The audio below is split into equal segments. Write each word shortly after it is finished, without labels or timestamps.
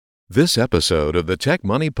This episode of the Tech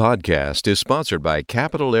Money Podcast is sponsored by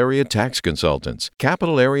Capital Area Tax Consultants.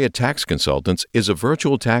 Capital Area Tax Consultants is a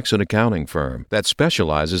virtual tax and accounting firm that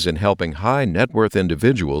specializes in helping high net worth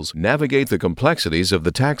individuals navigate the complexities of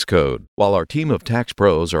the tax code. While our team of tax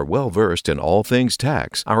pros are well versed in all things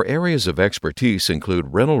tax, our areas of expertise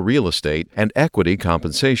include rental real estate and equity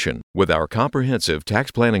compensation. With our comprehensive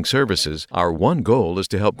tax planning services, our one goal is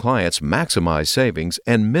to help clients maximize savings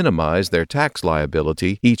and minimize their tax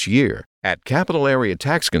liability each year. At Capital Area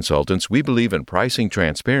Tax Consultants, we believe in pricing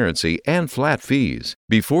transparency and flat fees.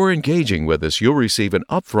 Before engaging with us, you'll receive an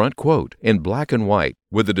upfront quote in black and white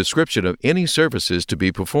with a description of any services to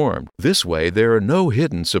be performed. This way, there are no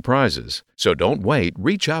hidden surprises. So don't wait.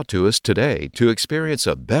 Reach out to us today to experience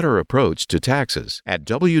a better approach to taxes at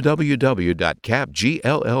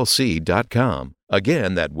www.capgllc.com.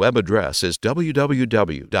 Again, that web address is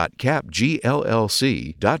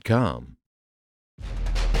www.capgllc.com.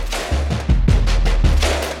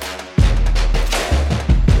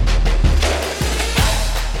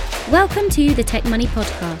 Welcome to the Tech Money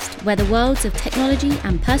Podcast, where the worlds of technology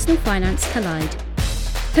and personal finance collide.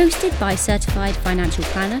 Hosted by certified financial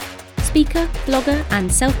planner, speaker, blogger, and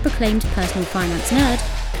self-proclaimed personal finance nerd,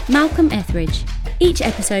 Malcolm Etheridge. Each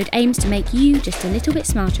episode aims to make you just a little bit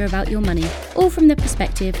smarter about your money, all from the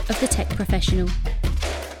perspective of the tech professional.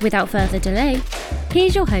 Without further delay,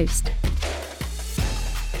 here's your host.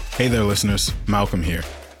 Hey there, listeners. Malcolm here.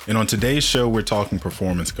 And on today's show, we're talking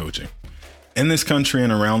performance coaching. In this country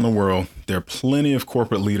and around the world, there are plenty of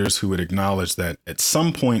corporate leaders who would acknowledge that at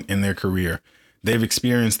some point in their career, they've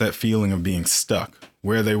experienced that feeling of being stuck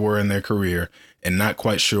where they were in their career and not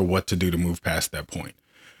quite sure what to do to move past that point.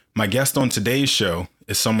 My guest on today's show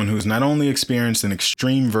is someone who's not only experienced an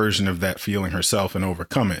extreme version of that feeling herself and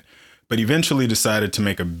overcome it, but eventually decided to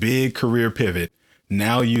make a big career pivot,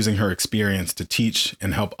 now using her experience to teach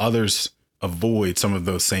and help others avoid some of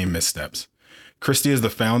those same missteps. Christy is the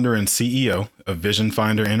founder and CEO of Vision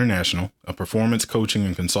Finder International, a performance coaching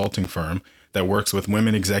and consulting firm that works with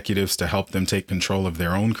women executives to help them take control of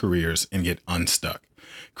their own careers and get unstuck.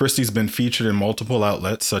 Christy's been featured in multiple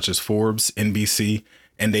outlets such as Forbes, NBC,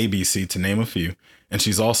 and ABC, to name a few, and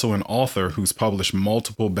she's also an author who's published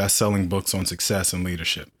multiple best-selling books on success and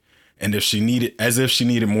leadership, and if she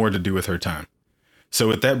needed more to do with her time. So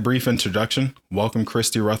with that brief introduction, welcome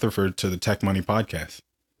Christy Rutherford to the Tech Money Podcast.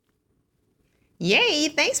 Yay.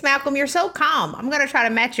 Thanks, Malcolm. You're so calm. I'm going to try to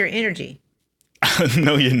match your energy.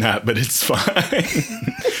 No, you're not, but it's fine.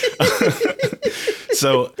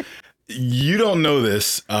 So you don't know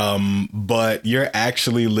this, but you're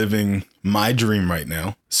actually living my dream right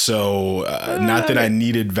now. So not that I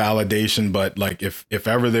needed validation, but like if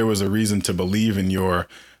ever there was a reason to believe in your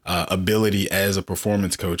ability as a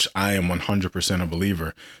performance coach, I am 100% a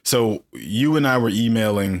believer. So you and I were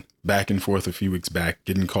emailing back and forth a few weeks back,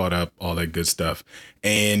 getting caught up, all that good stuff.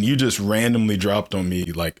 And you just randomly dropped on me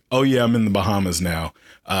like, oh yeah, I'm in the Bahamas now,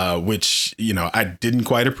 which, I didn't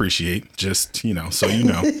quite appreciate, just, so you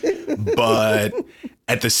know. But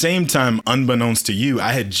at the same time, unbeknownst to you,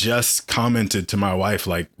 I had just commented to my wife,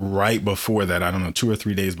 like right before that, I don't know, 2 or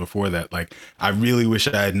 3 days before that, like, I really wish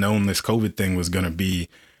I had known this COVID thing was going to be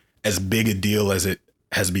as big a deal as it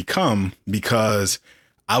has become, because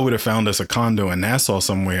I would have found us a condo in Nassau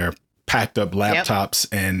somewhere, packed up laptops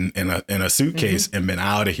and in a suitcase and been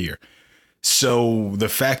out of here. So the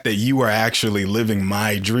fact that you are actually living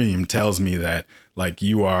my dream tells me that like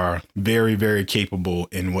you are very, very capable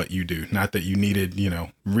in what you do. Not that you needed,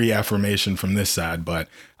 reaffirmation from this side, but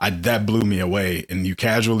that blew me away. And you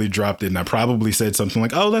casually dropped it. And I probably said something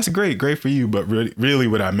like, oh, that's great for you. But really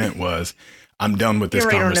what I meant was, I'm done with this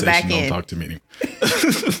conversation. Don't talk to me anymore.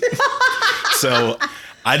 So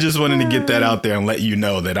I just wanted to get that out there and let you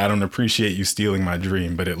know that I don't appreciate you stealing my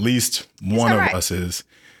dream, but at least one of us is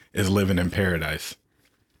living in paradise.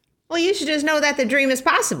 Well, you should just know that the dream is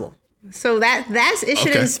possible. So it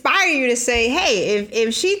should inspire you to say, hey,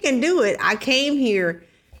 if she can do it. I came here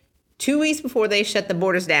 2 weeks before they shut the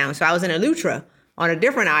borders down. So I was in Eleuthera on a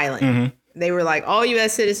different island. Mm-hmm. They were like, all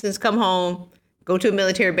U.S. citizens come home, go to a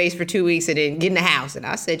military base for 2 weeks and then get in the house. And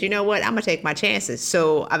I said, you know what? I'm going to take my chances.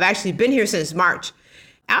 So I've actually been here since March.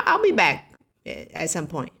 I'll be back at some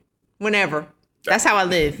point, whenever. That's how I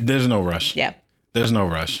live. There's no rush. Yeah. There's no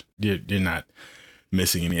rush. You're not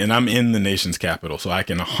missing any. And I'm in the nation's capital, so I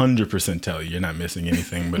can 100% tell you you're not missing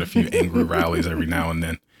anything but a few angry rallies every now and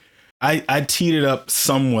then. I teed it up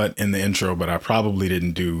somewhat in the intro, but I probably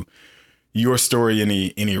didn't do your story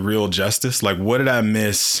any real justice. Like, what did I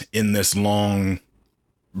miss in this long,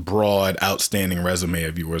 broad, outstanding resume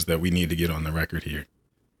of yours that we need to get on the record here?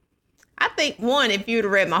 I think, one, if you would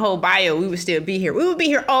have read my whole bio, we would still be here. We would be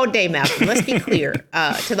here all day, Malcolm. Let's be clear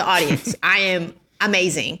to the audience. I am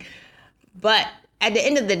amazing. But at the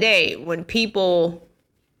end of the day, when people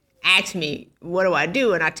ask me, what do I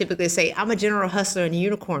do? And I typically say, I'm a general hustler and a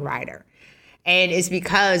unicorn rider. And it's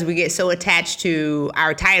because we get so attached to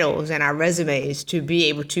our titles and our resumes to be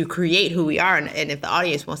able to create who we are. And if the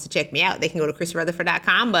audience wants to check me out, they can go to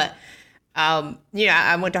chrisrutherford.com. But,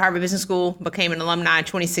 I went to Harvard Business School, became an alumni in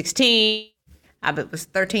 2016. I was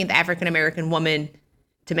 13th African-American woman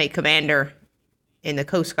to make commander in the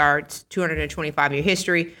Coast Guard's 225-year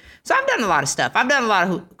history. So I've done a lot of stuff. I've done a lot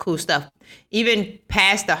of cool stuff. Even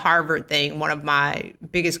past the Harvard thing, one of my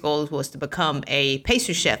biggest goals was to become a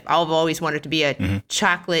pastry chef. I've always wanted to be a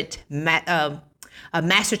a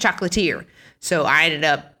master chocolatier. So I ended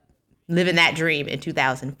up living that dream in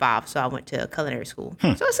 2005. So I went to culinary school.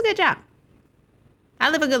 So it's a good job. I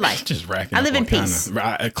live a good life. Just racking I live in peace.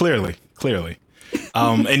 Clearly.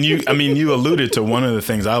 And you alluded to one of the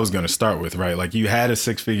things I was going to start with, right? Like you had a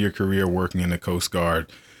 6-figure career working in the Coast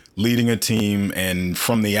Guard, leading a team. And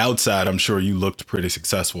from the outside, I'm sure you looked pretty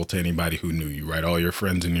successful to anybody who knew you, right? All your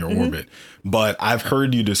friends in your orbit. But I've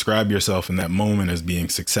heard you describe yourself in that moment as being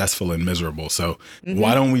successful and miserable. So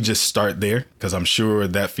why don't we just start there? Because I'm sure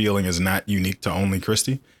that feeling is not unique to only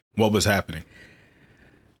Christy. What was happening?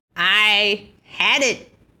 I had it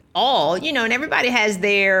all, and everybody has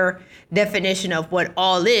their definition of what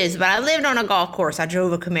all is, but I lived on a golf course. I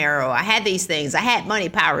drove a Camaro. I had these things. I had money,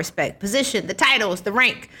 power, respect, position, the titles, the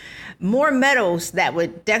rank, more medals that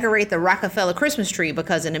would decorate the Rockefeller Christmas tree,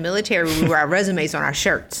 because in the military, we wear our resumes on our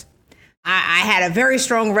shirts. I had a very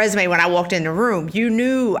strong resume when I walked in the room. You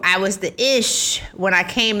knew I was the ish when I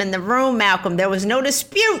came in the room, Malcolm. There was no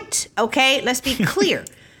dispute. Okay, let's be clear.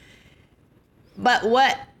 But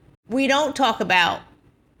what we don't talk about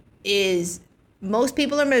is most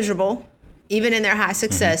people are miserable, even in their high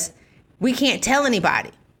success. We can't tell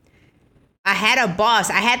anybody. I had a boss.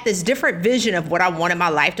 I had this different vision of what I wanted my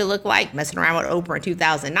life to look like, messing around with Oprah in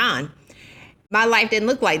 2009. My life didn't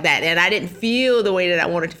look like that, and I didn't feel the way that I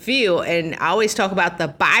wanted to feel. And I always talk about the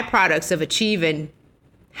byproducts of achieving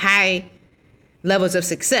high levels of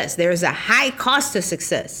success. There's a high cost to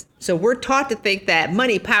success. So we're taught to think that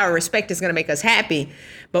money, power, respect is going to make us happy.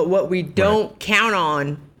 But what we don't count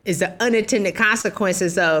on is the unintended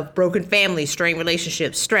consequences of broken families, strained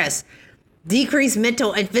relationships, stress, decreased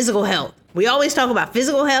mental and physical health. We always talk about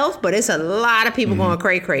physical health, but it's a lot of people going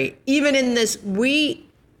cray-cray. Even in this,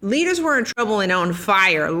 leaders were in trouble and on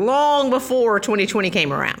fire long before 2020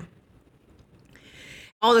 came around.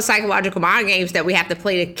 All the psychological mind games that we have to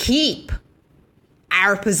play to keep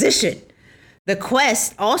our position. The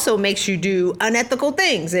quest also makes you do unethical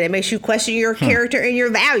things, and it makes you question your character and your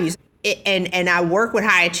values. And I work with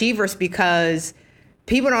high achievers because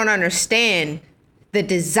people don't understand the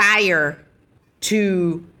desire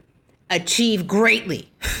to achieve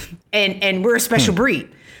greatly. And we're a special breed.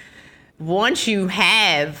 Once you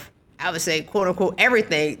have, I would say, quote unquote,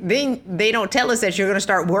 everything, then they don't tell us that you're going to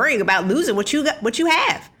start worrying about losing what you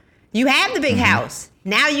have. You have the big house.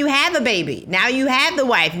 Now you have a baby. Now you have the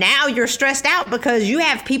wife. Now you're stressed out because you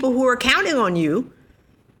have people who are counting on you.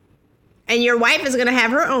 And your wife is going to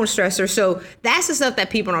have her own stressor. So that's the stuff that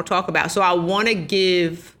people don't talk about. So I want to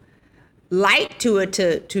give light to it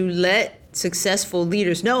to let successful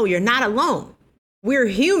leaders know you're not alone. We're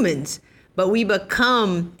humans, but we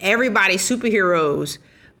become everybody's superheroes.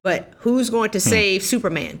 But who's going to save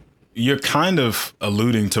Superman? You're kind of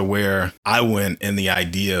alluding to where I went in the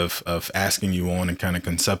idea of asking you on and kind of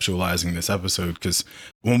conceptualizing this episode. Because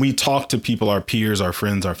when we talk to people, our peers, our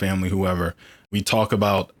friends, our family, whoever, we talk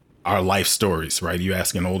about our life stories, right? You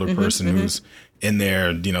ask an older person who's in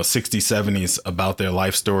their, 60s, 70s about their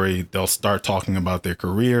life story, they'll start talking about their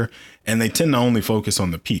career, and they tend to only focus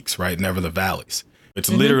on the peaks, right? Never the valleys.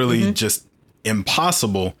 It's literally just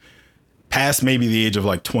impossible past maybe the age of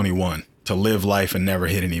like 21 to live life and never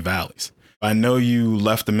hit any valleys. I know you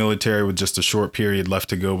left the military with just a short period left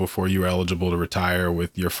to go before you were eligible to retire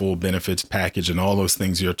with your full benefits package and all those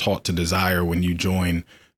things you're taught to desire when you join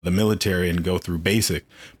the military and go through basic.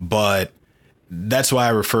 But that's why I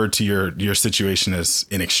referred to your situation as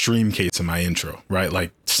an extreme case in my intro, right?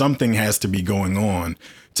 Like something has to be going on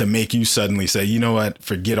to make you suddenly say, you know what,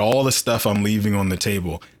 forget all the stuff I'm leaving on the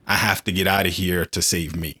table. I have to get out of here to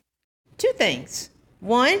save me. Two things.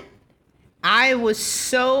 One, I was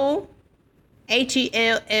so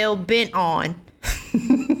HELL bent on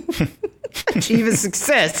achieving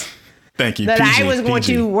success. Thank you. That PG, I was going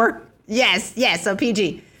PG. to work. Yes. So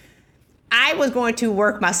PG. I was going to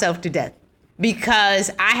work myself to death because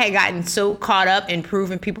I had gotten so caught up in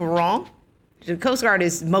proving people wrong The Coast Guard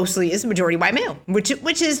is majority white male,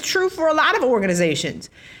 which is true for a lot of organizations.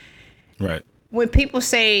 Right. When people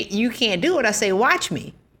say you can't do it, I say, watch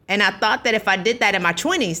me. And I thought that if I did that in my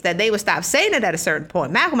 20s, that they would stop saying it at a certain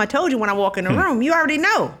point. Malcolm, I told you when I walk in the room, you already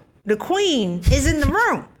know the queen is in the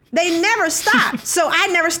room. They never stop. So I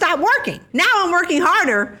never stopped working. Now I'm working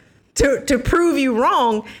harder to prove you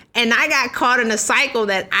wrong. And I got caught in a cycle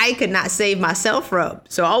that I could not save myself from.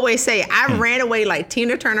 So I always say I ran away like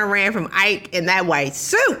Tina Turner ran from Ike in that white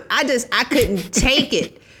suit. I couldn't take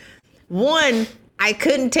it. One, I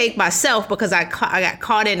couldn't take myself because I got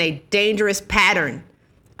caught in a dangerous pattern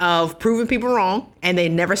of proving people wrong, and they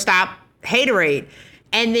never stop haterade.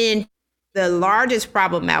 And then the largest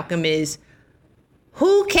problem, Malcolm, is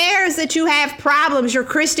who cares that you have problems? You're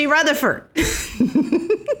Christy Rutherford.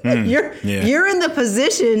 You're in the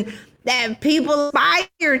position that people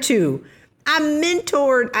aspire to. I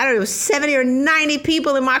mentored, 70 or 90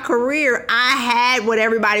 people in my career. I had what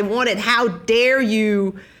everybody wanted. How dare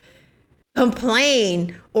you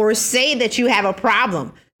complain or say that you have a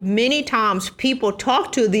problem? Many times people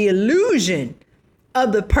talk to the illusion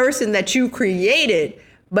of the person that you created,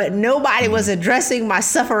 but nobody was addressing my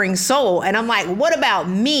suffering soul. And I'm like, what about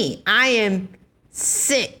me? I am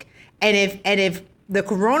sick. And if the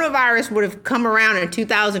coronavirus would have come around in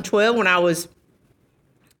 2012 when I was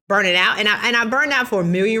burning out, and I burned out for a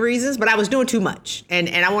million reasons, but I was doing too much and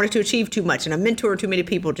I wanted to achieve too much. And I mentored too many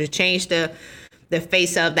people to change the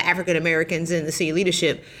face of the African Americans in the senior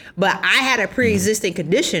leadership. But I had a pre-existing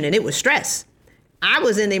condition, and it was stress. I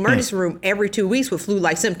was in the emergency room every 2 weeks with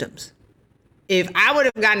flu-like symptoms. If I would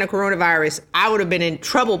have gotten a coronavirus, I would have been in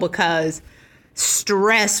trouble because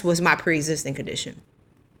stress was my pre-existing condition.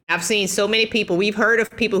 I've seen so many people, we've heard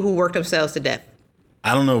of people who worked themselves to death.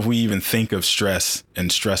 I don't know if we even think of stress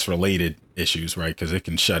and stress-related issues, right? Because it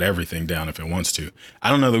can shut everything down if it wants to. I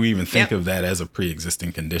don't know that we even think of that as a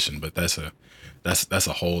pre-existing condition, but that's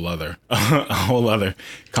a whole other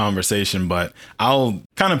conversation. But I'll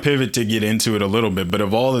kind of pivot to get into it a little bit. But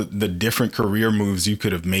of all the different career moves you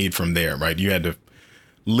could have made from there, right? You had to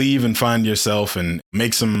leave and find yourself and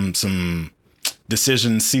make some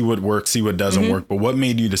decisions, see what works, see what doesn't work. But what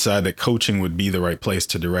made you decide that coaching would be the right place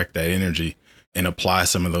to direct that energy and apply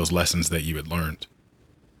some of those lessons that you had learned?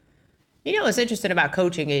 You know, what's interesting about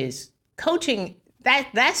coaching is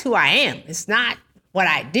that's who I am. It's not what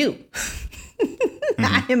I do.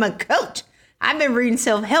 I am a coach. I've been reading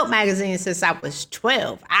self-help magazines since I was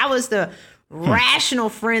 12. I was the rational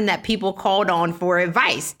friend that people called on for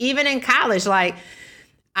advice. Even in college, like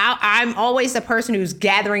I'm always the person who's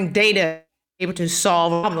gathering data, able to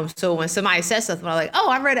solve problems. So when somebody says something, I'm like,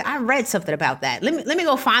 oh, I read something about that. Let me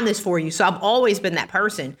go find this for you. So I've always been that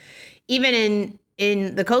person. Even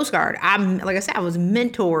in the Coast Guard, like I said, I was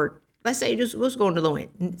mentored. Let's say let's go into the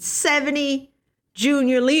end, 70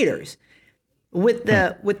 junior leaders with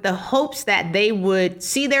the hopes that they would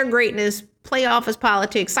see their greatness, play office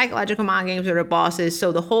politics, psychological mind games with their bosses.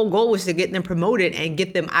 So the whole goal was to get them promoted and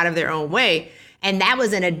get them out of their own way. And that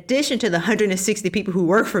was in addition to the 160 people who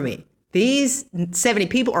work for me. These 70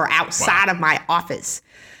 people are outside of my office.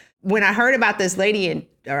 When I heard about this lady,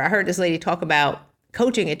 I heard this lady talk about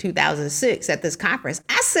coaching in 2006 at this conference,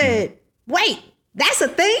 I said, wait, that's a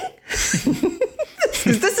thing?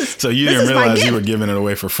 So you didn't realize you were giving it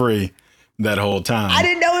away for free that whole time. I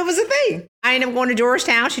didn't know it was a thing. I ended up going to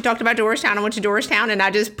Georgetown. She talked about Georgetown. I went to Georgetown and I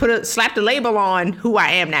just slapped a label on who I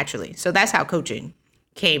am naturally. So that's how coaching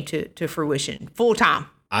came to fruition full time.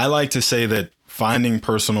 I like to say that finding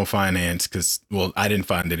personal finance, because, well, I didn't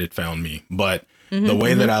find it, it found me. But the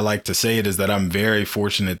way that I like to say it is that I'm very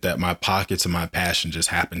fortunate that my pockets and my passion just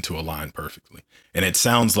happen to align perfectly. And it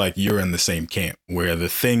sounds like you're in the same camp where the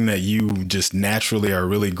thing that you just naturally are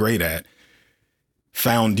really great at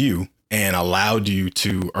found you and allowed you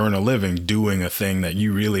to earn a living doing a thing that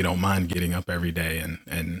you really don't mind getting up every day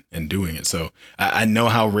and doing it. So I know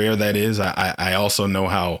how rare that is. I also know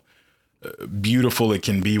how beautiful it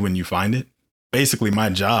can be when you find it. Basically, my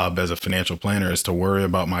job as a financial planner is to worry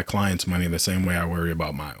about my clients' money the same way I worry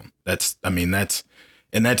about my own. That's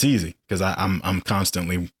easy because I'm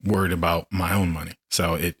constantly worried about my own money.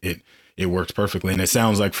 So it works perfectly. And it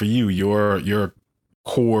sounds like for you, your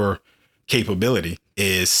core capability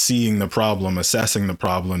is seeing the problem, assessing the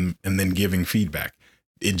problem, and then giving feedback.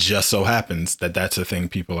 It just so happens that that's a thing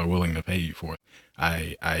people are willing to pay you for.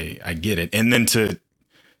 I get it. And then to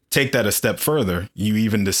take that a step further, you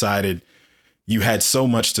even decided you had so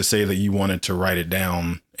much to say that you wanted to write it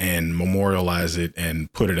down and memorialize it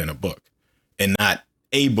and put it in a book. And not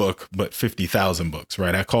a book, but 50,000 books,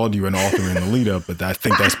 right? I called you an author in the lead up, but I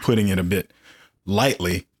think that's putting it a bit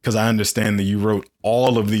lightly. Because I understand that you wrote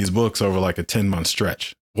all of these books over like a 10-month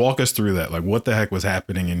stretch. Walk us through that. Like, what the heck was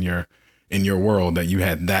happening in your world that you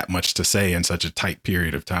had that much to say in such a tight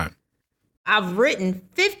period of time? I've written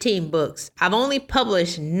 15 books. I've only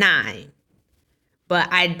published 9,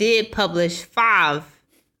 but I did publish 5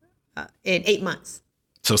 in 8 months.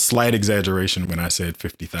 So slight exaggeration when I said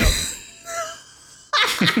 50,000.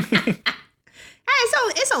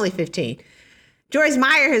 It's only 15. Joyce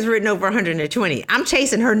Meyer has written over 120. I'm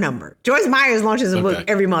chasing her number. Joyce Meyer launches a book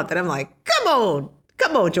every month, and I'm like, come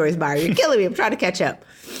on, Joyce Meyer, you're killing me. I'm trying to catch up.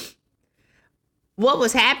 What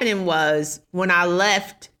was happening was when I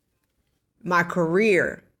left my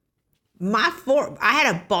career, I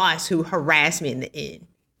had a boss who harassed me in the end.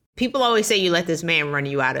 People always say you let this man run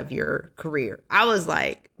you out of your career. I was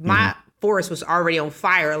like, my forest was already on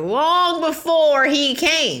fire long before he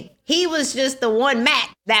came. He was just the one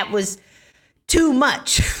Mac that was too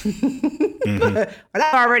much. But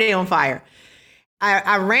I'm already on fire.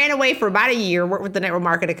 I ran away for about a year, worked with the network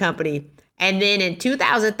marketing company. And then in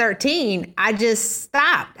 2013, I just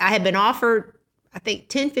stopped. I had been offered, I think,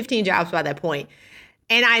 10, 15 jobs by that point.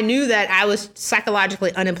 And I knew that I was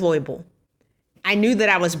psychologically unemployable. I knew that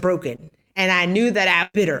I was broken. And I knew that I was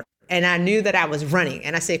bitter. And I knew that I was running.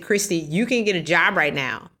 And I said, Christy, you can get a job right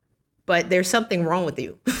now, but there's something wrong with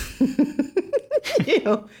you.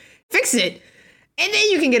 Fix it. And then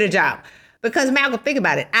you can get a job. Because Malcolm, think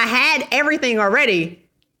about it. I had everything already.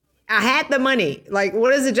 I had the money. Like,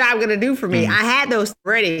 what is the job going to do for me? I had those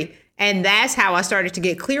ready. And that's how I started to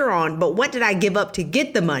get clear on, but what did I give up to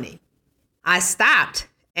get the money? I stopped.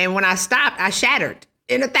 And when I stopped, I shattered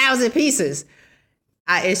in 1,000 pieces.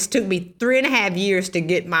 It took me 3.5 years to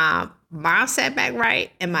get my mindset back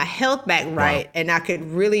right and my health back right. Wow. And I could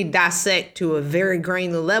really dissect to a very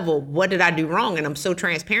granular level, what did I do wrong? And I'm so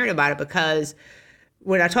transparent about it because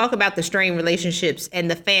when I talk about the strained relationships and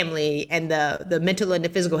the family and the mental and the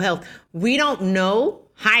physical health, we don't know,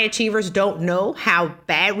 high achievers don't know how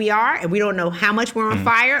bad we are, and we don't know how much we're on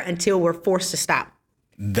fire until we're forced to stop.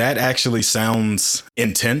 That actually sounds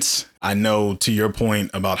intense. I know, to your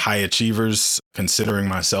point about high achievers, considering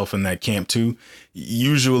myself in that camp too,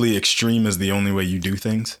 usually extreme is the only way you do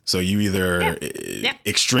things. So you either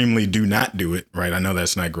extremely do not do it, right? I know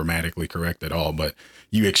that's not grammatically correct at all, but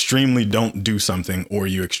you extremely don't do something or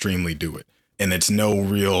you extremely do it. And it's no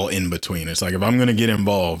real in between. It's like, if I'm going to get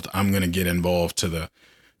involved, I'm going to get involved to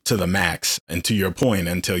the max. And to your point,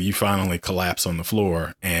 until you finally collapse on the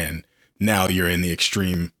floor and now you're in the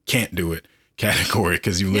extreme can't do it category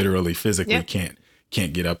because you literally physically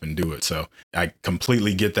can't get up and do it. So I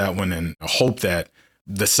completely get that one, and I hope that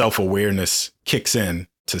the self-awareness kicks in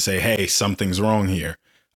to say, hey, something's wrong here,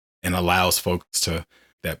 and allows folks to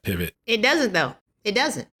that pivot. It doesn't though. It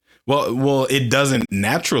doesn't. Well, it doesn't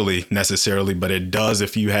naturally necessarily, but it does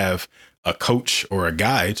if you have a coach or a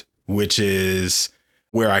guide, which is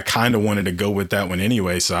where I kind of wanted to go with that one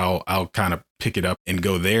anyway. So I'll kind of pick it up and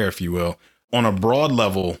go there, if you will. On a broad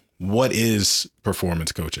level, what is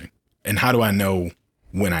performance coaching, and how do I know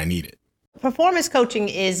when I need it? Performance coaching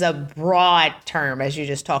is a broad term, as you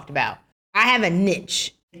just talked about. I have a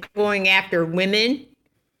niche going after women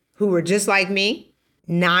who were just like me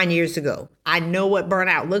 9 years ago. I know what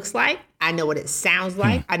burnout looks like. I know what it sounds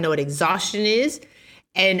like. I know what exhaustion is.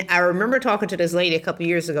 And I remember talking to this lady a couple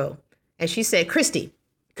years ago, and she said, Christy,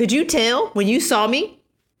 could you tell when you saw me?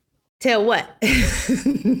 Tell what?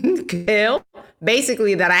 Tell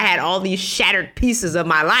basically that I had all these shattered pieces of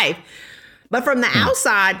my life. But from the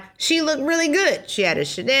outside, she looked really good. She had a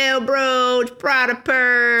Chanel brooch, Prada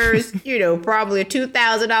purse, probably a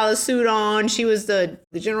 $2,000 suit on. She was the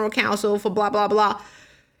general counsel for blah, blah, blah.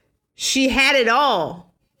 She had it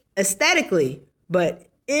all aesthetically, but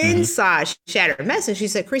inside she shattered a mess. And she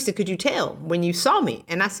said, Christy, could you tell when you saw me?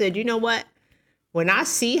 And I said, you know what? When I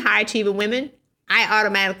see high achieving women, I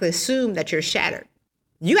automatically assume that you're shattered.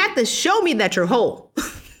 You have to show me that you're whole.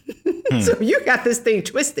 So you got this thing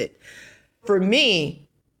twisted. For me,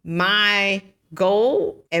 my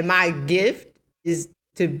goal and my gift is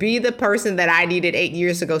to be the person that I needed 8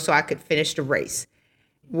 years ago so I could finish the race.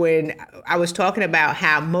 When I was talking about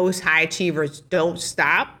how most high achievers don't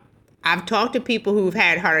stop, I've talked to people who've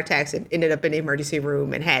had heart attacks and ended up in the emergency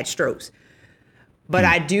room and had strokes. But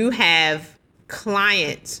I do have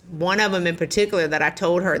clients, one of them in particular, that I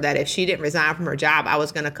told her that if she didn't resign from her job, I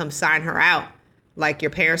was going to come sign her out, like your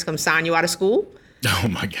parents come sign you out of school. Oh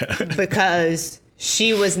my God. Because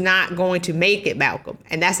she was not going to make it, Malcolm.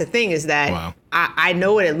 And that's the thing, is that I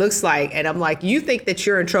know what it looks like. And I'm like, you think that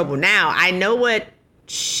you're in trouble now. I know what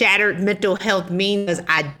shattered mental health means because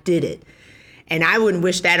I did it. And I wouldn't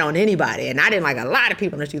wish that on anybody. And I didn't like a lot of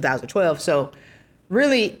people in 2012. So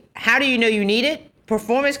really, how do you know you need it?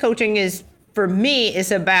 Performance coaching is, for me,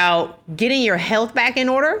 it's about getting your health back in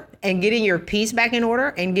order and getting your peace back in order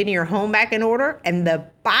and getting your home back in order. And the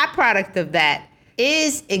byproduct of that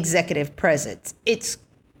is executive presence. It's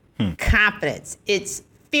confidence. It's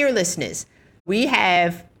fearlessness. We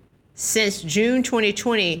have, since June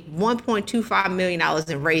 2020, $1.25 million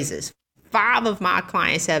in raises. 5 of my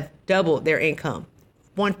clients have doubled their income,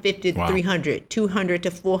 150 to 300, 200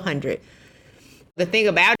 to 400. The thing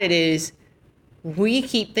about it is, we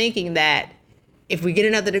keep thinking that if we get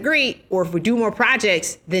another degree or if we do more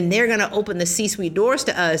projects, then they're going to open the C-suite doors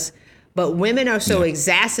to us. But women are so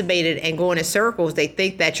exacerbated and go in circles, they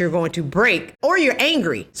think that you're going to break or you're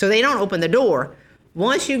angry, so they don't open the door.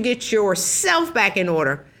 Once you get yourself back in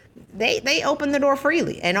order, they open the door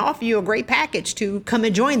freely and offer you a great package to come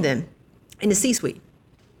and join them in the C-suite.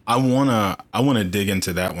 I wanna dig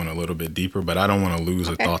into that one a little bit deeper, but I don't want to lose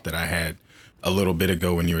a thought that I had a little bit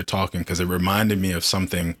ago when you were talking, because it reminded me of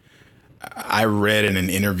something I read in an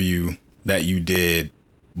interview that you did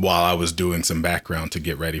while I was doing some background to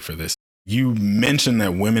get ready for this. You mentioned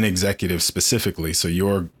that women executives specifically, so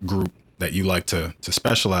your group that you like to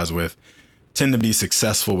specialize with, tend to be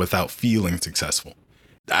successful without feeling successful.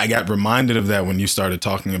 I got reminded of that when you started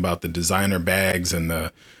talking about the designer bags and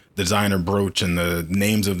the designer brooch and the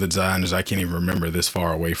names of the designers. I can't even remember this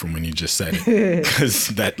far away from when you just said it, because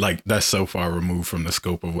that's so far removed from the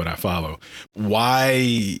scope of what I follow.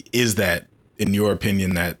 Why is that, in your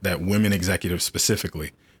opinion, that women executives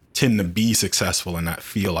specifically tend to be successful and not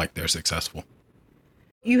feel like they're successful?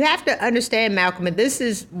 You have to understand, Malcolm, and this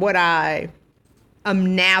is what I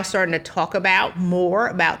am now starting to talk about more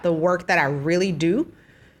about the work that I really do,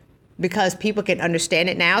 because people can understand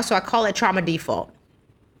it now. So I call it trauma default.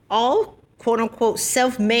 All quote unquote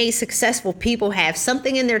self-made successful people have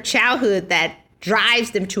something in their childhood that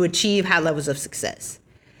drives them to achieve high levels of success.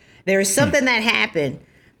 There is something that happened.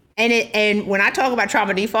 And when I talk about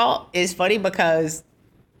trauma default, it's funny because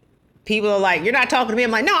people are like, you're not talking to me.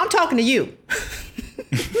 I'm like, no, I'm talking to you.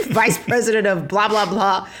 Vice president of blah, blah,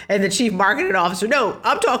 blah, and the chief marketing officer. No,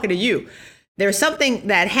 I'm talking to you. There's something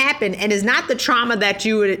that happened, and it's not the trauma that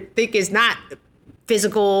you would think is not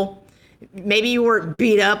physical. Maybe you were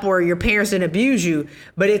beat up or your parents didn't abuse you,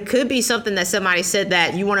 but it could be something that somebody said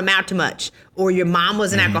that you weren't amount to much, or your mom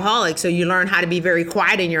was an alcoholic, so you learn how to be very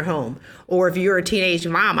quiet in your home. Or if you're a teenage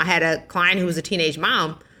mom, I had a client who was a teenage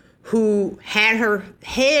mom who had her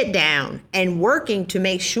head down and working to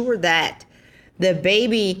make sure that the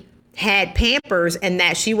baby had Pampers and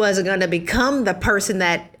that she wasn't going to become the person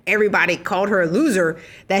that everybody called her a loser,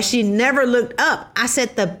 that she never looked up. I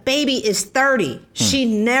said, the baby is 30. She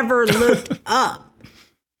never looked up.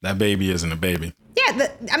 That baby isn't a baby. Yeah,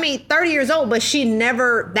 30 years old, but she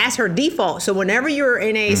never, that's her default. So whenever you're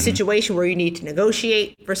in a situation where you need to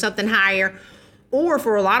negotiate for something higher, or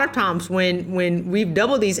for a lot of times when we've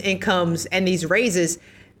doubled these incomes and these raises,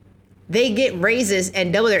 they get raises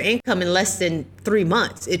and double their income in less than 3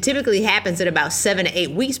 months. It typically happens in about 7 to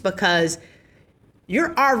 8 weeks because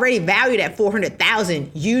you're already valued at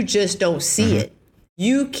 $400,000. You just don't see it.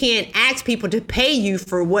 You can't ask people to pay you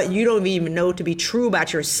for what you don't even know to be true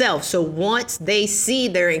about yourself. So once they see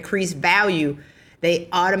their increased value, they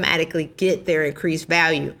automatically get their increased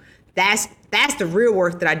value. That's the real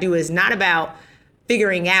work that I do. Is not about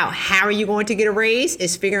figuring out how are you going to get a raise.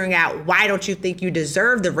 It's figuring out why don't you think you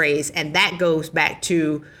deserve the raise. And that goes back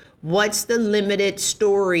to what's the limited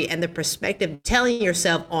story and the perspective telling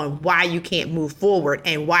yourself on why you can't move forward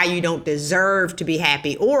and why you don't deserve to be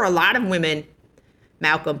happy. Or a lot of women,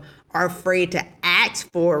 Malcolm, are afraid to ask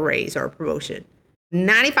for a raise or a promotion.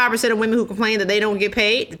 95% of women who complain that they don't get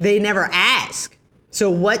paid, they never ask. So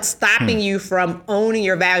what's stopping you from owning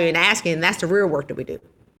your value and asking? That's the real work that we do.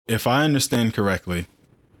 If I understand correctly,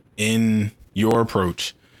 in your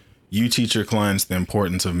approach, you teach your clients the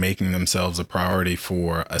importance of making themselves a priority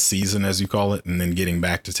for a season, as you call it, and then getting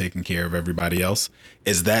back to taking care of everybody else.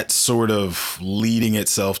 Is that sort of leading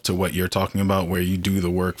itself to what you're talking about, where you do the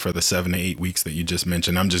work for the 7 to 8 weeks that you just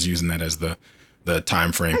mentioned? I'm just using that as the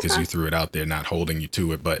time frame because you threw it out there, not holding you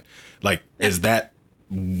to it. But like, is that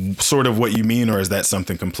sort of what you mean, or is that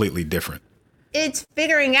something completely different? It's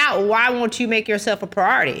figuring out why won't you make yourself a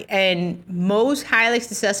priority. And most highly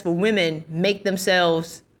successful women make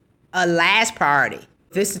themselves a last priority.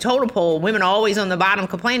 If it's the totem pole, women are always on the bottom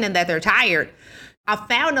complaining that they're tired. I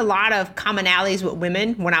found a lot of commonalities with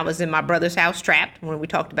women when I was in my brother's house trapped, when we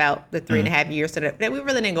talked about the 3.5 years that we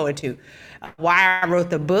really didn't go into. Why I wrote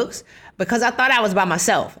the books, because I thought I was by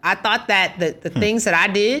myself. I thought that the things that I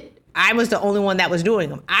did, I was the only one that was doing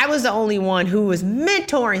them. I was the only one who was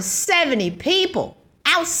mentoring 70 people.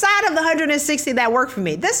 outside of the 160 that work for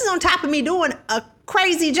me. This is on top of me doing a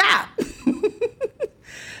crazy job.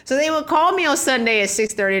 So they would call me on Sunday at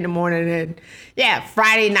 6:30 in the morning, and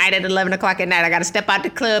Friday night at 11 o'clock at night, I got to step out the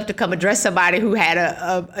club to come address somebody who had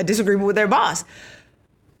a disagreement with their boss.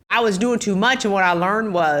 I was doing too much, and what I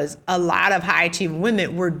learned was a lot of high achieving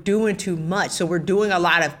women were doing too much. So we're doing a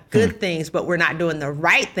lot of good things, but we're not doing the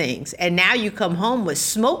right things. And now you come home with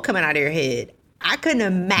smoke coming out of your head. I couldn't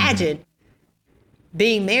imagine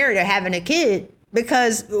being married or having a kid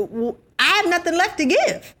because I have nothing left to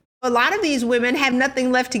give. A lot of these women have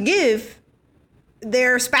nothing left to give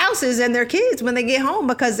their spouses and their kids when they get home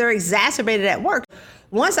because they're exacerbated at work.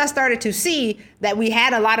 Once I started to see that we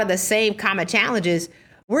had a lot of the same common challenges,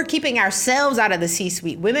 we're keeping ourselves out of the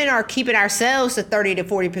C-suite. Women are keeping ourselves to 30 to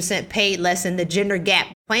 40% paid less than the gender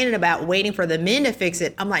gap, complaining about waiting for the men to fix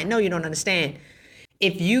it. I'm like, no, you don't understand.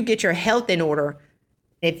 If you get your health in order,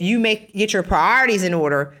 if you get your priorities in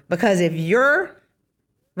order, because if your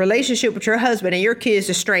relationship with your husband and your kids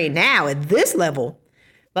are strained now at this level,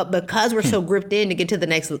 but because we're so gripped in to get to the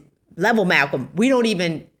next level, Malcolm, we don't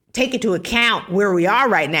even take into account where we are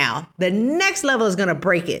right now. The next level is going to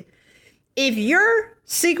break it. If you're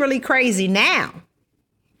secretly crazy now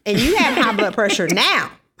and you have high blood pressure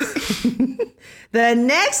now, the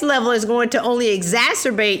next level is going to only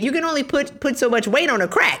exacerbate. You can only put so much weight on a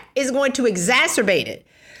crack. It's going to exacerbate it.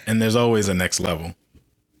 And there's always a next level.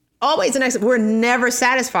 Always the next. We're never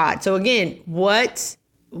satisfied. So again, what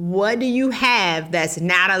do you have that's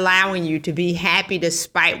not allowing you to be happy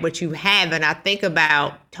despite what you have? And I think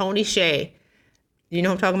about Tony Hsieh. You know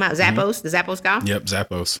what I'm talking about? Zappos, the Zappos guy? Yep,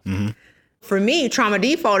 Zappos. Mm-hmm. For me, trauma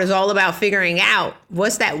default is all about figuring out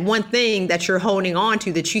what's that one thing that you're holding on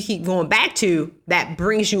to that you keep going back to that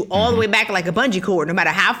brings you all the way back like a bungee cord. No matter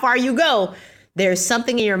how far you go, there's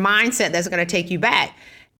something in your mindset that's going to take you back.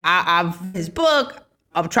 His book,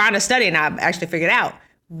 I'm trying to study, and I've actually figured out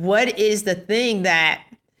what is the thing that,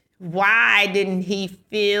 why didn't he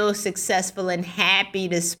feel successful and happy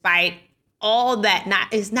despite all that?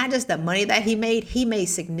 It's not just the money that he made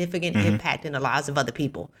significant impact in the lives of other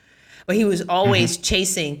people, but he was always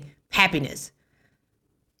chasing happiness.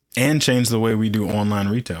 And change the way we do online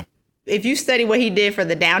retail. If you study what he did for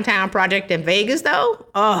the Downtown Project in Vegas, though,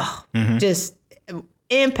 just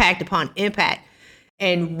impact upon impact.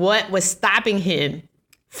 And what was stopping him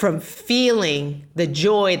from feeling the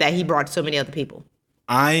joy that he brought to so many other people?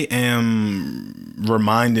 I am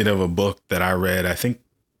reminded of a book that I read, I think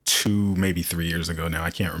 2, maybe 3 years ago now. I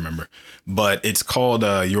can't remember. But it's called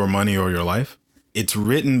Your Money or Your Life. It's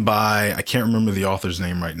written by, I can't remember the author's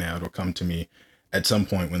name right now. It'll come to me at some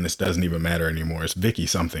point when this doesn't even matter anymore. It's Vicky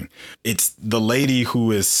something. It's the lady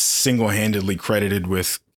who is single-handedly credited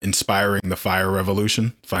with inspiring the FIRE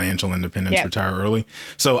revolution, financial independence, retire early.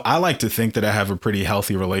 So I like to think that I have a pretty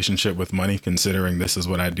healthy relationship with money, considering this is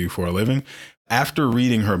what I do for a living. After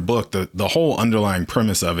reading her book, the whole underlying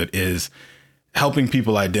premise of it is helping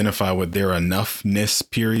people identify what their enoughness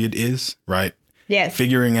period is, right? Yes.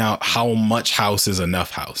 Figuring out how much house is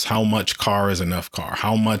enough house, how much car is enough car,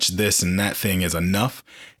 how much this and that thing is enough.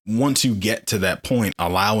 Once you get to that point,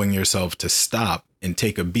 allowing yourself to stop and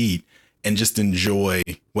take a beat and just enjoy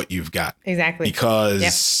what you've got. Exactly.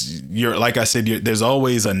 Because you're, like I said, there's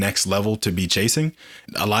always a next level to be chasing.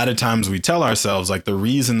 A lot of times we tell ourselves, like, the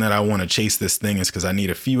reason that I want to chase this thing is because I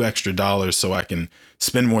need a few extra dollars so I can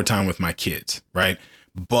spend more time with my kids, right?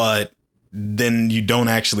 But then you don't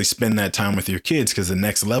actually spend that time with your kids because the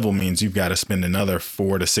next level means you've got to spend another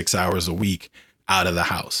 4 to 6 hours a week out of the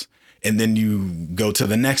house. And then you go to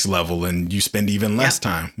the next level and you spend even less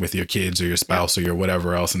time with your kids or your spouse or your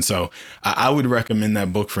whatever else. And so I would recommend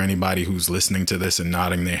that book for anybody who's listening to this and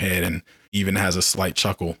nodding their head and even has a slight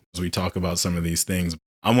chuckle as we talk about some of these things.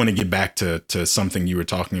 I want to get back to something you were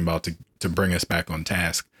talking about to bring us back on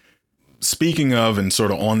task. Speaking of, and sort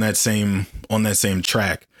of on that same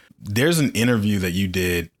track, there's an interview that you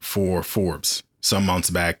did for Forbes some months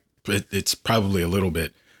back. It's probably a little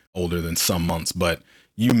bit older than some months, but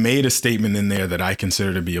you made a statement in there that I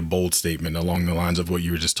consider to be a bold statement along the lines of what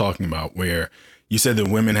you were just talking about, where you said that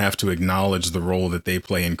women have to acknowledge the role that they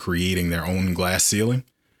play in creating their own glass ceiling,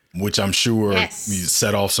 which I'm sure you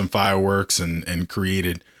set off some fireworks and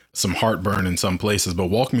created some heartburn in some places. But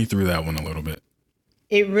walk me through that one a little bit.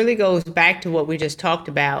 It really goes back to what we just talked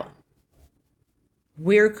about.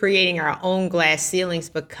 We're creating our own glass ceilings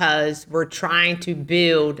because we're trying to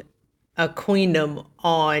build a queendom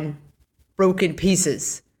on broken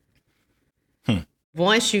pieces.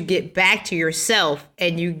 once you get back to yourself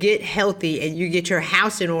and you get healthy and you get your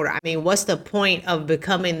house in order, I mean, what's the point of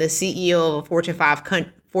becoming the CEO of a Fortune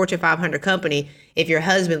 500 company if your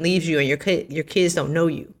husband leaves you and your kids don't know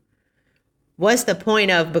you? What's the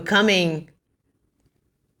point of becoming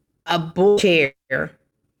a board chair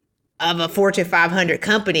of a Fortune 500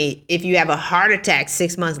 company if you have a heart attack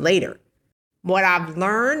 6 months later? What I've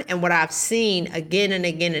learned and what I've seen again and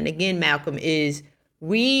again and again, Malcolm, is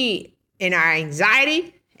we, in our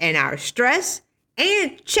anxiety and our stress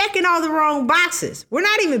and checking all the wrong boxes, we're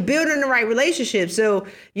not even building the right relationship. So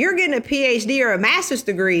you're getting a PhD or a master's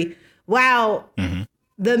degree while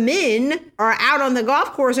the men are out on the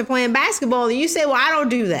golf course or playing basketball, and you say, well, I don't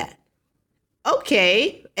do that.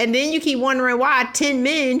 Okay. And then you keep wondering why 10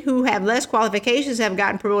 men who have less qualifications have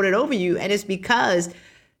gotten promoted over you. And it's because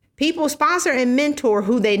people sponsor and mentor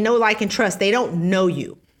who they know, like, and trust. They don't know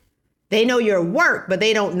you. They know your work, but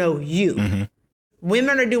they don't know you.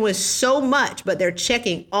 Women are doing so much, but they're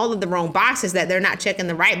checking all of the wrong boxes that they're not checking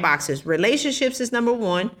the right boxes. Relationships is number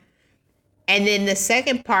one. And then the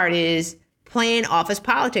second part is playing office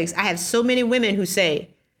politics. I have so many women who say,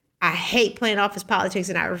 I hate playing office politics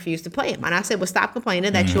and I refuse to play them. And I said, well, stop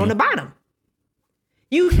complaining that you're on the bottom.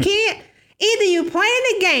 You can't, either you playing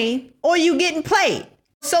the game or you getting played.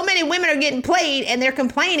 So many women are getting played and they're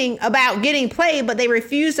complaining about getting played, but they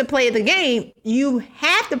refuse to play the game. You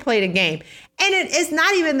have to play the game. And it's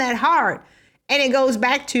not even that hard. And it goes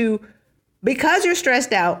back to, because you're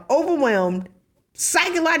stressed out, overwhelmed,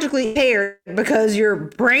 psychologically impaired because your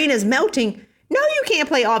brain is melting. No, you can't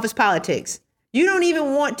play office politics. You don't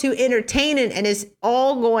even want to entertain it. And it's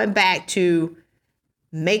all going back to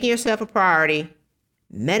making yourself a priority,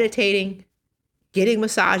 meditating, getting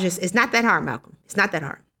massages. It's not that hard, Malcolm. It's not that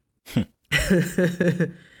hard.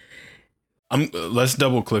 Let's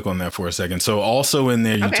double click on that for a second. So also in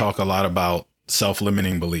there, you talk a lot about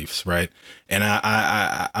self-limiting beliefs, right? And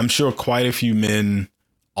I'm sure quite a few men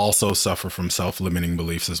also suffer from self-limiting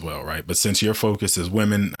beliefs as well, right? But since your focus is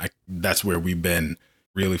women, that's where we've been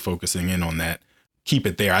really focusing in on that. Keep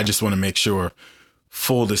it there. I just want to make sure,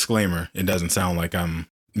 full disclaimer, it doesn't sound like I'm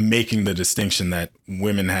making the distinction that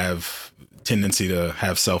women have tendency to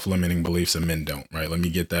have self-limiting beliefs and men don't, right? Let me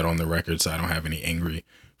get that on the record so I don't have any angry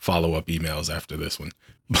follow-up emails after this one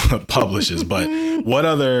publishes. But what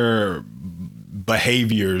other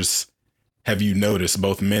behaviors have you noticed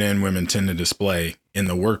both men and women tend to display in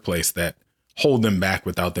the workplace that hold them back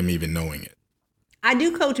without them even knowing it? I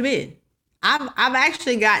do coach men. I've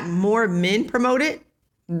actually gotten more men promoted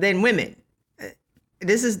than women.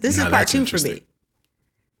 This is part two for me.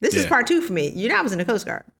 This is part two for me. You know, I was in the Coast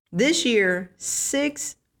Guard. This year,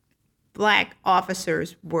 6 Black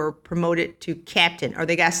officers were promoted to captain, or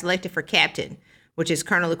they got selected for captain, which is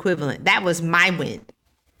colonel equivalent. That was my win.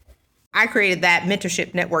 I created that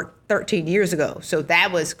mentorship network 13 years ago. So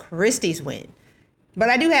that was Christy's win. But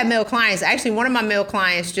I do have male clients. Actually, one of my male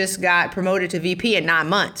clients just got promoted to VP in 9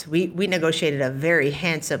 months. We negotiated a very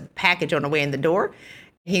handsome package on the way in the door.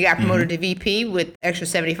 He got promoted to VP with extra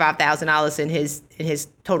 $75,000 in his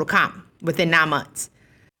total comp within 9 months.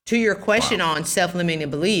 To your question on self-limiting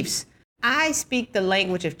beliefs, I speak the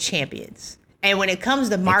language of champions. And when it comes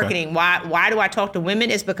to marketing, why do I talk to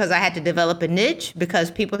women? It's because I had to develop a niche,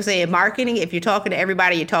 because people say in marketing, if you're talking to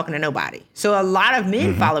everybody, you're talking to nobody. So a lot of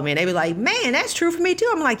men follow me and they be like, man, that's true for me too.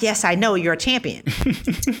 I'm like, yes, I know, you're a champion.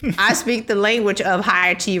 I speak the language of high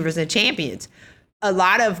achievers and champions. A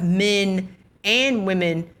lot of men and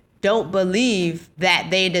women don't believe that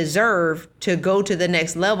they deserve to go to the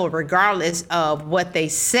next level, regardless of what they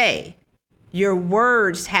say. Your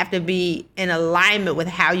words have to be in alignment with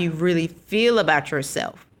how you really feel about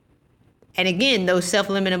yourself. And again, those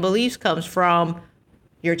self-limiting beliefs comes from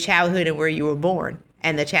your childhood and where you were born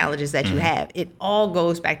and the challenges that you have. It all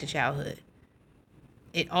goes back to childhood.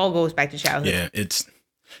 It all goes back to childhood. Yeah,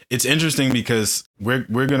 it's interesting because we're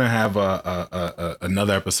gonna have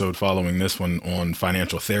another episode following this one on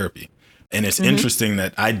financial therapy. And it's interesting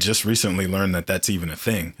that I just recently learned that that's even a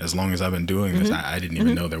thing. As long as I've been doing this, I didn't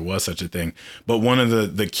even know there was such a thing. But one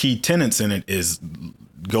of the key tenets in it is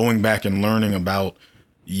going back and learning about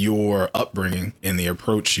your upbringing and the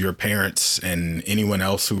approach your parents and anyone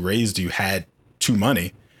else who raised you had to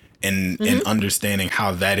money, and understanding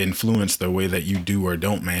how that influenced the way that you do or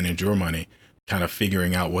don't manage your money, kind of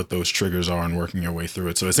figuring out what those triggers are and working your way through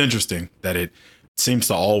it. So it's interesting that it seems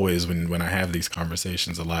to always, when I have these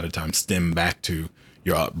conversations, a lot of times stem back to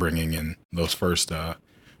your upbringing and those first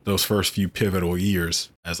few pivotal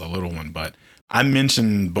years as a little one. But I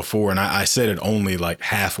mentioned before, and I said it only like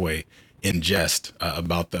halfway in jest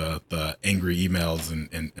about the angry emails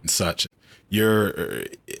and such.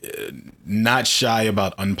 not shy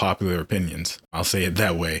about unpopular opinions. I'll say it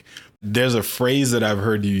that way. There's a phrase that I've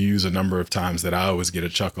heard you use a number of times that I always get a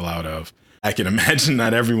chuckle out of. I can imagine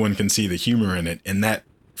not everyone can see the humor in it. And that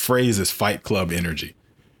phrase is Fight Club energy.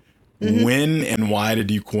 Mm-hmm. When and why did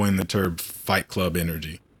you coin the term Fight Club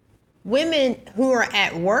energy? Women who are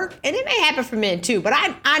at work, and it may happen for men too, but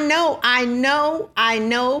I know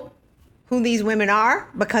who these women are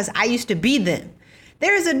because I used to be them.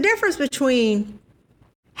 There is a difference between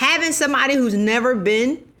having somebody who's never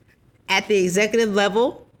been at the executive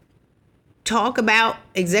level talk about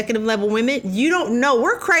executive level women. You don't know.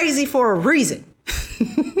 We're crazy for a reason.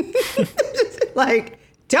 Like,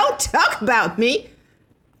 don't talk about me.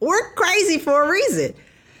 We're crazy for a reason.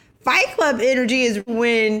 Fight Club energy is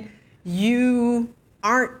when you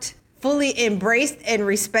aren't fully embraced and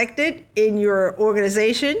respected in your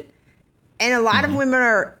organization. And a lot of women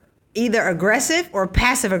are either aggressive or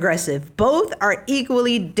passive aggressive. Both are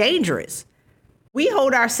equally dangerous. We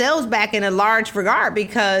hold ourselves back in a large regard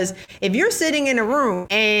because if you're sitting in a room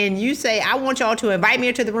and you say, I want y'all to invite me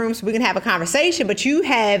into the room so we can have a conversation, but you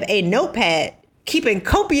have a notepad keeping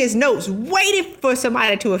copious notes waiting for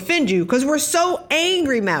somebody to offend you because we're so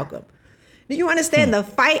angry, Malcolm. Do you understand the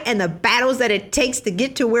fight and the battles that it takes to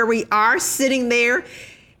get to where we are sitting there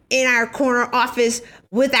in our corner office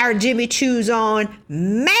with our Jimmy Choos on,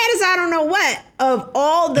 mad as I don't know what, of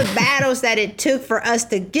all the battles that it took for us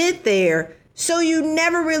to get there? So you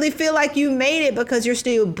never really feel like you made it because you're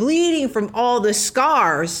still bleeding from all the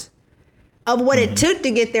scars of what it took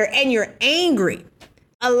to get there, and you're angry.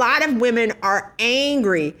 A lot of women are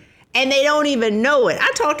angry and they don't even know it.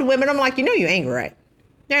 I talk to women, I'm like, you know you're angry, right?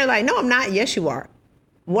 They're like, no, I'm not. Yes, you are.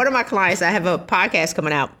 One of my clients, I have a podcast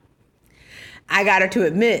coming out. I got her to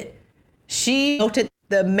admit, she melted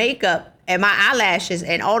the makeup and my eyelashes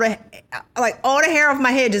and all the hair off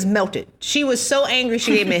my head just melted. She was so angry,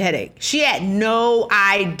 she gave me a headache. She had no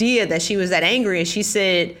idea that she was that angry. And she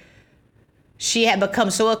said she had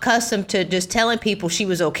become so accustomed to just telling people she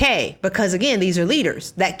was okay. Because again, these are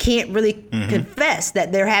leaders that can't really confess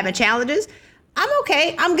that they're having challenges. I'm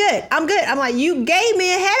okay. I'm good. I'm like, you gave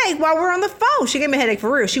me a headache while we're on the phone. She gave me a headache for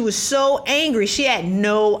real. She was so angry. She had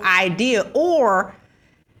no idea, or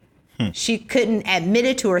she couldn't admit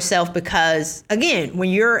it to herself because, again, when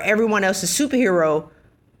you're everyone else's superhero,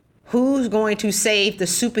 who's going to save the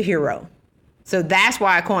superhero? So that's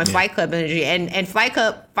why I coined Fight Club energy. And Fight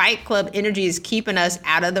Club energy is keeping us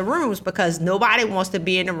out of the rooms because nobody wants to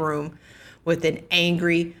be in a room with an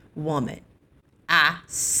angry woman. I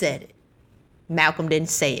said it. Malcolm didn't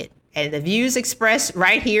say it. And the views expressed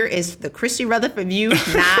right here is the Christy Rutherford view,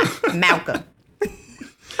 not Malcolm.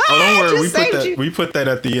 Oh, don't worry. We put that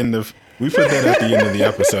at the end of the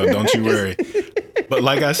episode. Don't you worry. But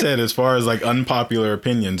like I said, as far as like unpopular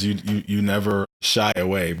opinions, you never shy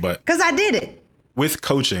away. But because I did it. With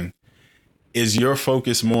coaching, is your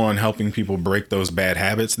focus more on helping people break those bad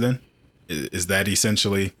habits then? Is that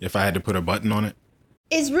essentially, if I had to put a button on it?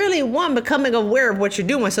 It's really becoming aware of what you're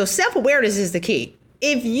doing. So self-awareness is the key.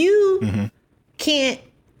 If you can't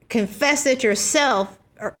confess it yourself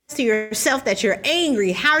or to yourself that you're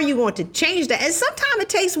angry, how are you going to change that? And sometimes it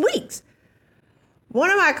takes weeks. One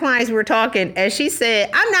of my clients, we were talking, and she said,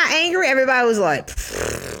 I'm not angry. Everybody was like,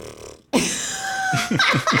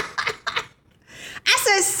 I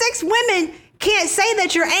said, 6 women can't say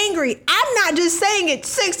that you're angry. I'm not just saying it.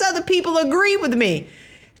 6 other people agree with me.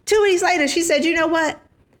 2 weeks later, she said, you know what?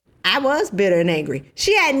 I was bitter and angry.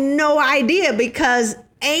 She had no idea because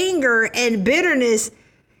anger and bitterness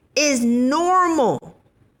is normal.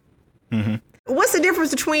 What's the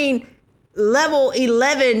difference between level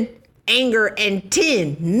 11 anger and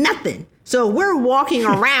 10? Nothing. So we're walking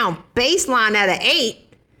around baseline at an 8.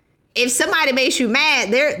 If somebody makes you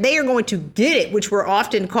mad, they are going to get it, which we're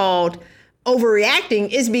often called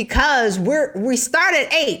overreacting, is because we start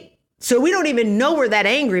at 8. So we don't even know we're that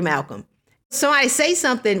angry, Malcolm. Somebody say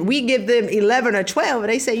something, we give them 11 or 12,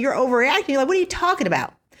 and they say, you're overreacting. You're like, what are you talking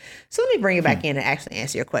about? So let me bring it back in and actually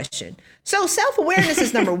answer your question. So self-awareness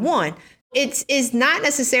is number one. It's not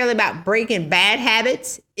necessarily about breaking bad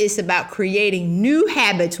habits. It's about creating new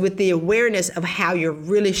habits with the awareness of how you're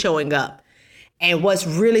really showing up and what's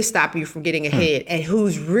really stopping you from getting ahead and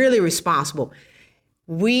who's really responsible.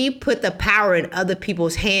 We put the power in other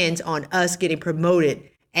people's hands on us getting promoted,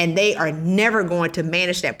 and they are never going to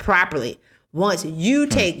manage that properly. Once you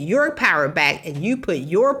take your power back and you put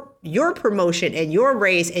your promotion and your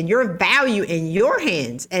raise and your value in your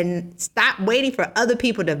hands and stop waiting for other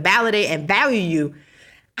people to validate and value you.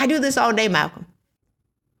 I do this all day, Malcolm.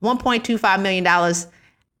 $1.25 million.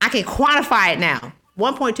 I can quantify it now.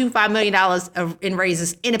 $1.25 million in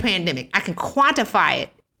raises in a pandemic. I can quantify it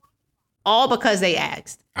all because they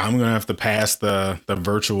asked. I'm gonna have to pass the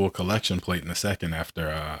virtual collection plate in a second after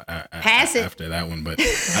after that one. But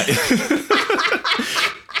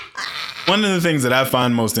one of the things that I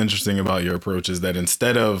find most interesting about your approach is that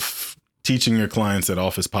instead of teaching your clients that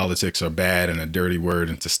office politics are bad and a dirty word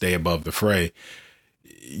and to stay above the fray,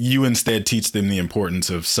 you instead teach them the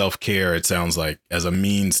importance of self-care, it sounds like, as a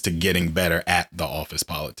means to getting better at the office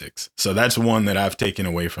politics. So that's one that I've taken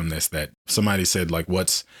away from this, that somebody said, like,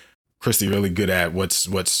 what's Christy really good at?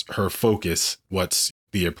 What's her focus? What's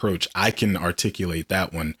the approach? I can articulate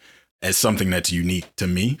that one as something that's unique to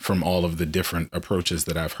me from all of the different approaches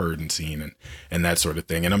that I've heard and seen and that sort of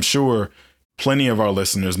thing. And I'm sure plenty of our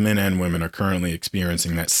listeners, men and women, are currently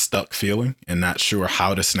experiencing that stuck feeling and not sure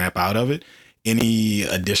how to snap out of it. Any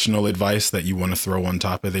additional advice that you want to throw on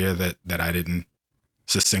top of there that I didn't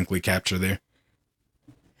succinctly capture there?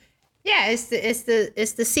 Yeah, it's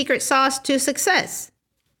the secret sauce to success.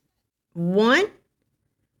 1,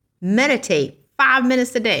 meditate 5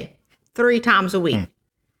 minutes a day, 3 times a week.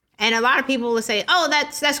 And a lot of people will say, oh,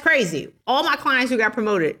 that's crazy. All my clients who got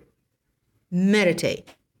promoted, meditate.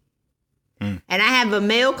 And I have a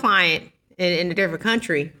male client in a different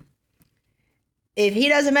country. If he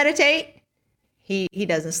doesn't meditate, he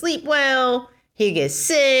doesn't sleep well, he gets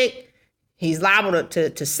sick, he's liable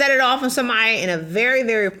to set it off on somebody in a very,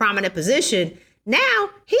 very prominent position. Now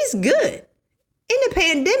he's good. In the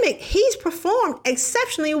pandemic, he's performed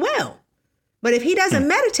exceptionally well. But if he doesn't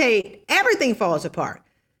meditate, everything falls apart.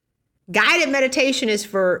 Guided meditation is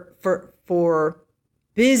for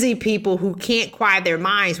busy people who can't quiet their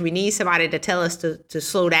minds. We need somebody to tell us to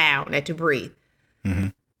slow down and to breathe.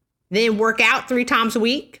 Then work out 3 times a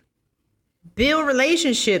week. Build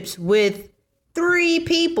relationships with 3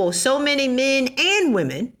 people. So many men and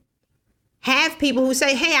women have people who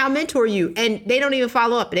say, hey, I'll mentor you. And they don't even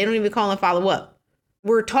follow up. They don't even call and follow up.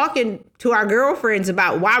 We're talking to our girlfriends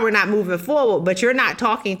about why we're not moving forward, but you're not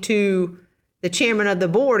talking to the chairman of the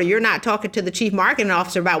board, or you're not talking to the chief marketing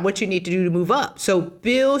officer about what you need to do to move up. So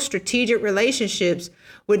build strategic relationships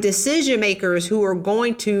with decision makers who are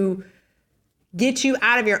going to get you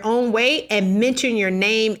out of your own way and mention your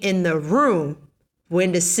name in the room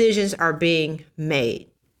when decisions are being made.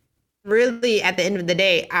 Really, at the end of the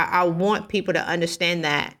day, I want people to understand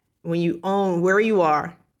that when you own where you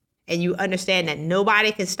are and you understand that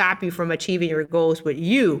nobody can stop you from achieving your goals but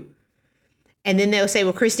you. And then they'll say,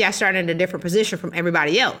 well, Christy, I started in a different position from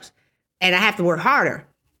everybody else and I have to work harder.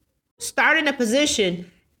 Start in a position.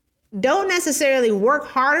 Don't necessarily work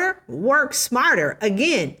harder, work smarter.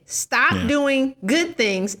 Again, stop doing good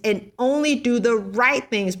things and only do the right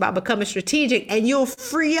things by becoming strategic, and you'll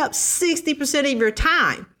free up 60% of your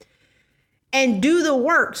time. And do the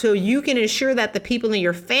work so you can ensure that the people in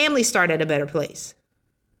your family start at a better place.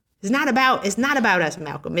 It's not about us,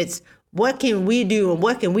 Malcolm. It's what can we do and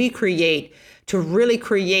what can we create to really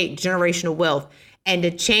create generational wealth and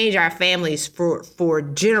to change our families for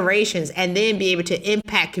generations, and then be able to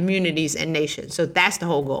impact communities and nations. So that's the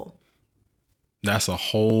whole goal. That's a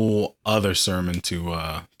whole other sermon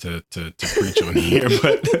to preach on here,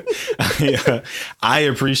 but I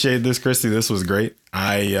appreciate this, Christy. This was great.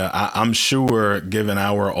 I'm sure, given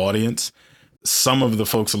our audience, some of the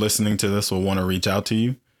folks listening to this will want to reach out to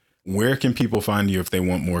you. Where can people find you if they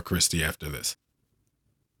want more Christy after this?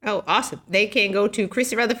 Oh, awesome. They can go to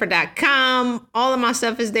ChristyRutherford.com. All of my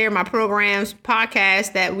stuff is there. My programs,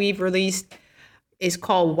 podcast that we've released is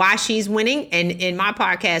called Why She's Winning. And in my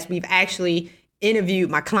podcast, we've actually interviewed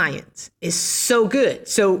my clients. It's so good.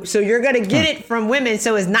 So you're going to get it from women.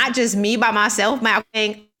 So it's not just me by myself, Malcolm,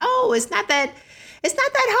 saying, oh, it's not that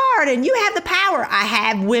hard and you have the power. I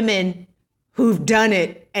have women who've done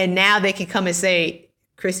it, and now they can come and say,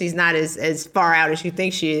 Christy's not as far out as you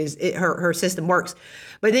think she is. Her system works.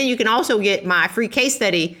 But then you can also get my free case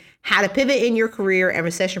study, How to Pivot in Your Career and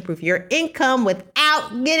Recession-Proof Your Income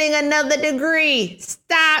Without Getting Another Degree.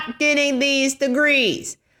 Stop getting these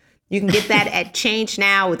degrees. You can get that at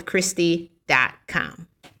changenowwithchristy.com.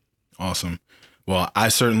 Awesome. Well, I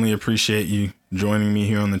certainly appreciate you joining me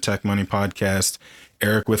here on the Tech Money Podcast.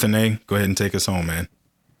 Eric with an A, go ahead and take us home, man.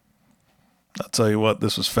 I'll tell you what,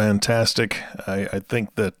 this was fantastic. I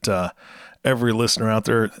think that every listener out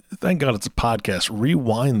there, thank God it's a podcast.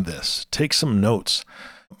 Rewind this. Take some notes.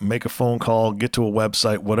 Make a phone call. Get to a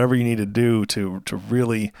website. Whatever you need to do to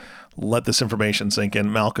really let this information sink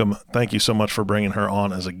in. Malcolm, thank you so much for bringing her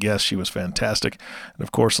on as a guest. She was fantastic. And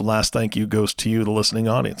of course, the last thank you goes to you, the listening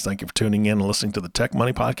audience. Thank you for tuning in and listening to the Tech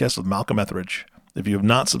Money Podcast with Malcolm Etheridge. If you have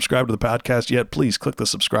not subscribed to the podcast yet, please click the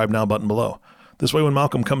subscribe now button below. This way, when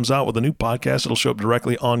Malcolm comes out with a new podcast, it'll show up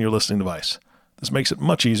directly on your listening device. This makes it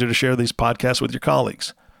much easier to share these podcasts with your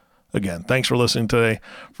colleagues. Again, thanks for listening today.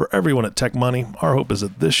 For everyone at Tech Money, our hope is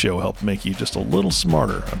that this show helped make you just a little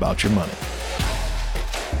smarter about your money.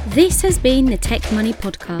 This has been the Tech Money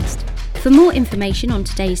Podcast. For more information on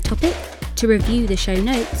today's topic, to review the show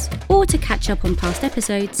notes, or to catch up on past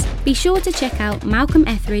episodes, be sure to check out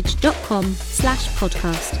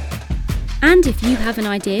malcolmetheridge.com/podcast. And if you have an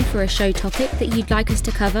idea for a show topic that you'd like us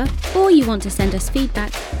to cover, or you want to send us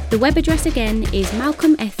feedback, the web address again is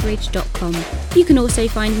malcolmetheridge.com. You can also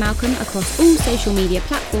find Malcolm across all social media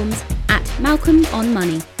platforms at Malcolm on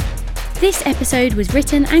Money. This episode was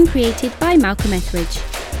written and created by Malcolm Etheridge,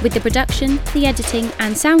 with the production, the editing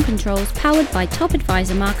and sound controls powered by Top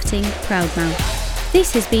Advisor Marketing, Proudmouth.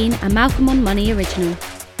 This has been a Malcolm on Money original.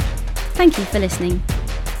 Thank you for listening.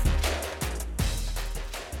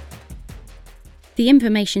 The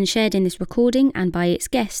information shared in this recording and by its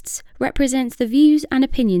guests represents the views and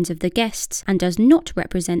opinions of the guests and does not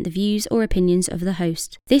represent the views or opinions of the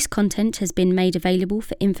host. This content has been made available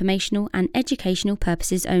for informational and educational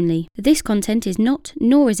purposes only. This content is not,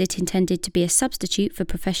 nor is it intended to be a substitute for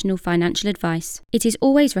professional financial advice. It is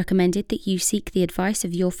always recommended that you seek the advice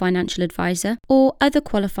of your financial advisor or other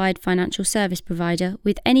qualified financial service provider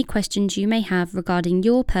with any questions you may have regarding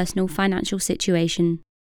your personal financial situation.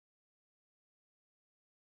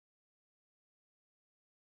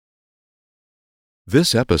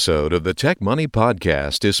 This episode of the Tech Money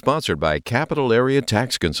Podcast is sponsored by Capital Area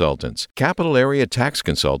Tax Consultants. Capital Area Tax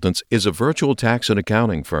Consultants is a virtual tax and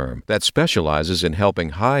accounting firm that specializes in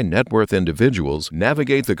helping high net worth individuals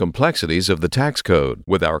navigate the complexities of the tax code.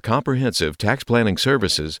 With our comprehensive tax planning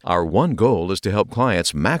services, our one goal is to help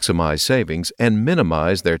clients maximize savings and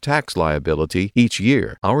minimize their tax liability each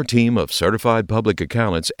year. Our team of certified public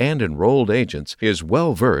accountants and enrolled agents is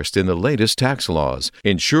well versed in the latest tax laws,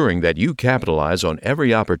 ensuring that you capitalize on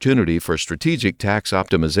every opportunity for strategic tax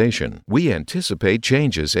optimization. We anticipate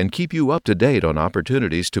changes and keep you up to date on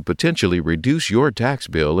opportunities to potentially reduce your tax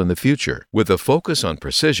bill in the future. With a focus on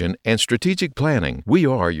precision and strategic planning, we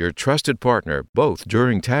are your trusted partner both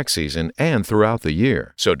during tax season and throughout the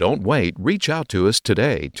year. So don't wait. Reach out to us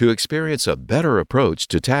today to experience a better approach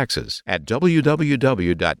to taxes at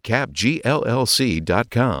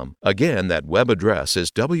www.capgllc.com. Again, that web address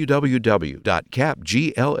is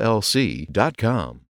www.capgllc.com.